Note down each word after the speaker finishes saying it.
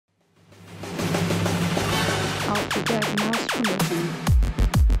Eject mouse permission.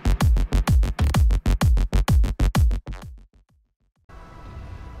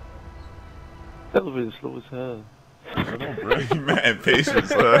 Elevator slow as hell. Don't bring mad patience,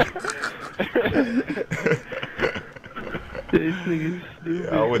 son. This nigga's stupid.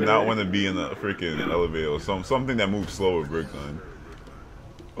 Yeah, I would not man. want to be in a freaking elevator or something that moves slower, brick, son.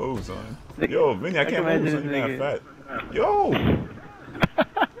 Oh, son. Yo, Vinny, I can't move, son. You're not fat. Yo!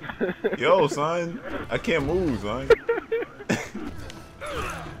 Yo, son. I can't move, son.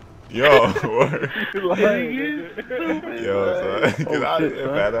 Yo, what? Yo, son. Get out of here,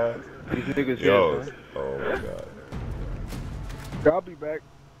 fat ass. These niggas Yo. here, son. Oh, my God. I'll be back.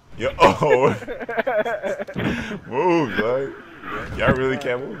 Yo, oh. Move, son. Y'all really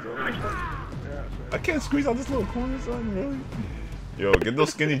can't move, son. I can't squeeze out this little corner, son, really? Yo, get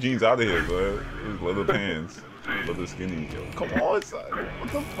those skinny jeans out of here, son. Those leather pants. Leather skinny. Yo, come on, son.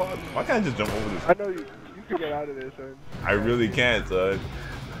 What the fuck? Why can't I just jump over this? I know you can get out of there, son. I really can't, son.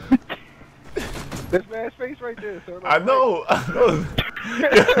 There's man's face right there, son. I know.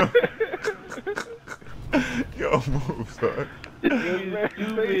 Yo, move, son.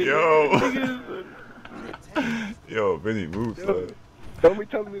 Yo. Yo, Vinny, move, son. Don't be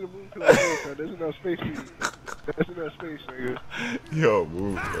telling me to move to the way, son. There's enough space for you. There's enough space, nigga. Yo,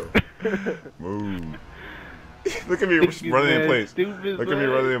 move, bro. Move. Look at me running in place. Look at me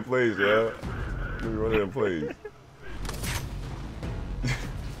running in place, yeah. Look at me running in place.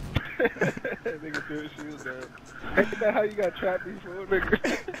 Nigga threw his shoes down. Ain't that how you got trapped before, nigga?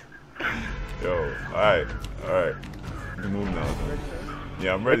 Yo, alright. You can move now, son.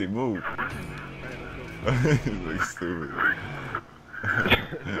 Yeah, I'm ready, move. He's like stupid.